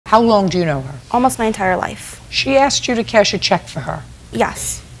How long do you know her? Almost my entire life. She asked you to cash a check for her.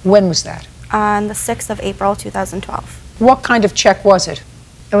 Yes. When was that? On the 6th of April, 2012. What kind of check was it?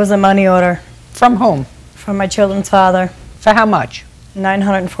 It was a money order. From whom? From my children's father. For how much?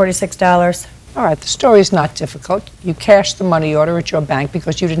 $946. All right, the story's not difficult. You cashed the money order at your bank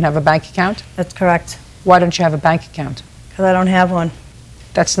because you didn't have a bank account? That's correct. Why don't you have a bank account? Because I don't have one.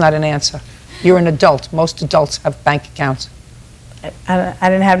 That's not an answer. You're an adult. Most adults have bank accounts. I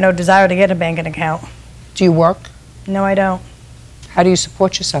didn't have no desire to get a banking account. Do you work? No, I don't. How do you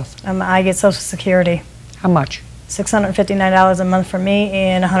support yourself? I get Social Security. How much? $659 a month for me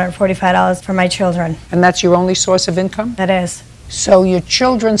and $145 for my children. And that's your only source of income? That is. So your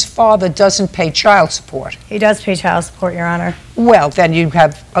children's father doesn't pay child support? He does pay child support, Your Honor. Well, then you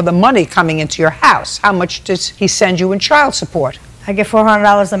have other money coming into your house. How much does he send you in child support? I get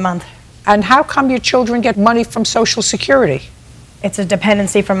 $400 a month. And how come your children get money from Social Security? It's a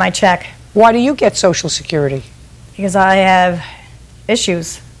dependency from my check. Why do you get Social Security? Because I have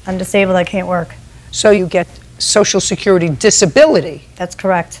issues. I'm disabled, I can't work. So you get Social Security disability? That's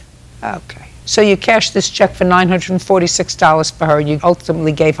correct. Okay. So you cashed this check for $946 for her, and you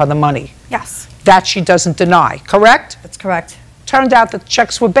ultimately gave her the money? Yes. That she doesn't deny, correct? That's correct. Turned out that the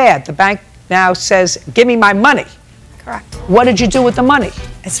checks were bad. The bank now says, give me my money. Correct. What did you do with the money?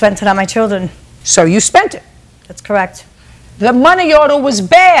 I spent it on my children. So you spent it? That's correct. The money order was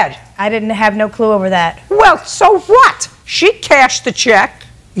bad. I didn't have no clue over that. Well, so what? She cashed the check,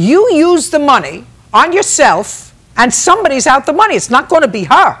 you used the money on yourself, and somebody's out the money. It's not going to be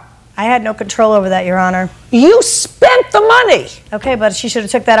her. I had no control over that, Your Honor. You spent the money. Okay, but she should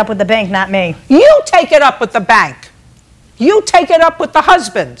have took that up with the bank, not me. You take it up with the bank. You take it up with the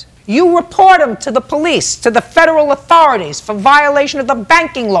husband. You report him to the police, to the federal authorities for violation of the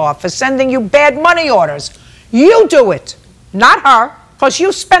banking law, for sending you bad money orders. You do it, not her, because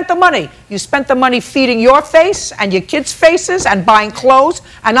you spent the money. You spent the money feeding your face and your kids' faces and buying clothes,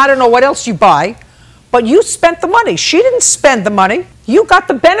 and I don't know what else you buy, but you spent the money. She didn't spend the money. You got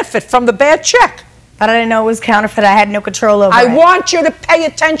the benefit from the bad check. But I didn't know it was counterfeit. I had no control over it. I want you to pay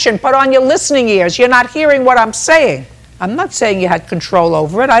attention. Put on your listening ears. You're not hearing what I'm saying. I'm not saying you had control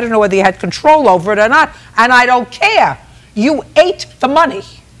over it. I don't know whether you had control over it or not, and I don't care. You ate the money.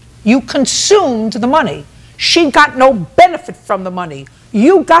 You consumed the money. She got no benefit from the money.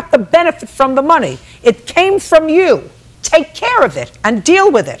 You got the benefit from the money. It came from you. Take care of it and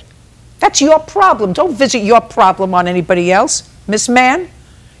deal with it. That's your problem. Don't visit your problem on anybody else. Miss Mann,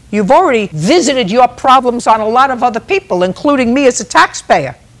 you've already visited your problems on a lot of other people, including me as a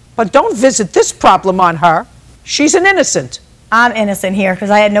taxpayer. But don't visit this problem on her. She's an innocent. I'm innocent here because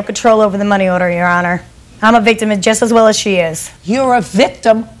I had no control over the money order, Your Honor. I'm a victim just as well as she is. You're a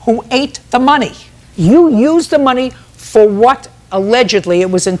victim who ate the money. You used the money for what allegedly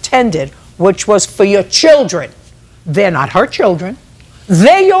it was intended, which was for your children. They're not her children.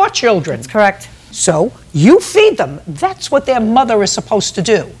 They're your children. That's correct. So you feed them. That's what their mother is supposed to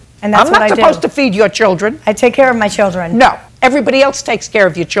do. And that's I'm what I not do. supposed to feed your children. I take care of my children. No. Everybody else takes care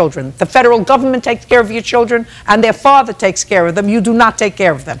of your children. The federal government takes care of your children, and their father takes care of them. You do not take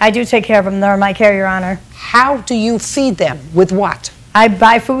care of them. I do take care of them. They're my care, Your Honor. How do you feed them? With what? I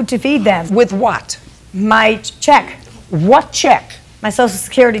buy food to feed them. With what? My check. What check? My Social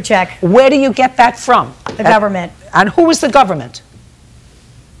Security check. Where do you get that from? The government. And who is the government?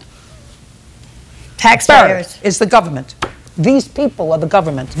 Taxpayers. Third is the government. These people are the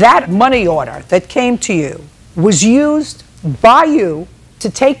government. That money order that came to you was used by you to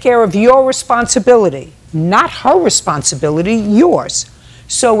take care of your responsibility, not her responsibility, yours.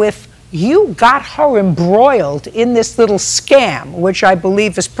 So if you got her embroiled in this little scam, which I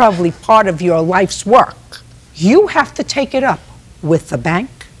believe is probably part of your life's work, you have to take it up with the bank,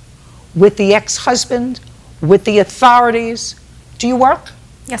 with the ex-husband, with the authorities. Do you work?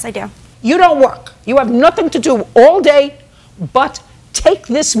 Yes, I do. You don't work. You have nothing to do all day but take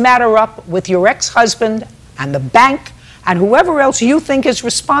this matter up with your ex-husband and the bank and whoever else you think is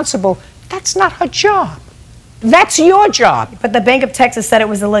responsible. That's not her job. That's your job. But the Bank of Texas said it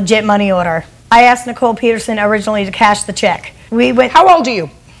was a legit money order. I asked Nicole Peterson originally to cash the check. We went. How old are you?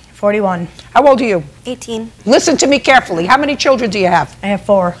 41. How old are you? 18. Listen to me carefully. How many children do you have? I have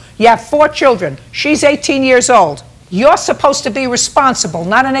 4. You have 4 children. She's 18 years old. You're supposed to be responsible,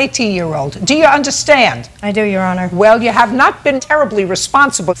 not an 18-year-old. Do you understand? I do, Your Honor. Well, you have not been terribly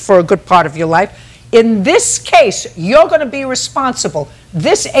responsible for a good part of your life. In this case, you're going to be responsible.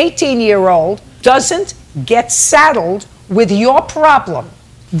 This 18-year-old doesn't get saddled with your problem.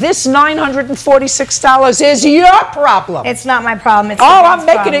 This $946 is your problem. It's not my problem. It's I'm the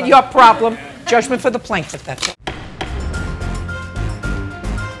bank's making problem. it your problem. Judgment for the plaintiff, that's all.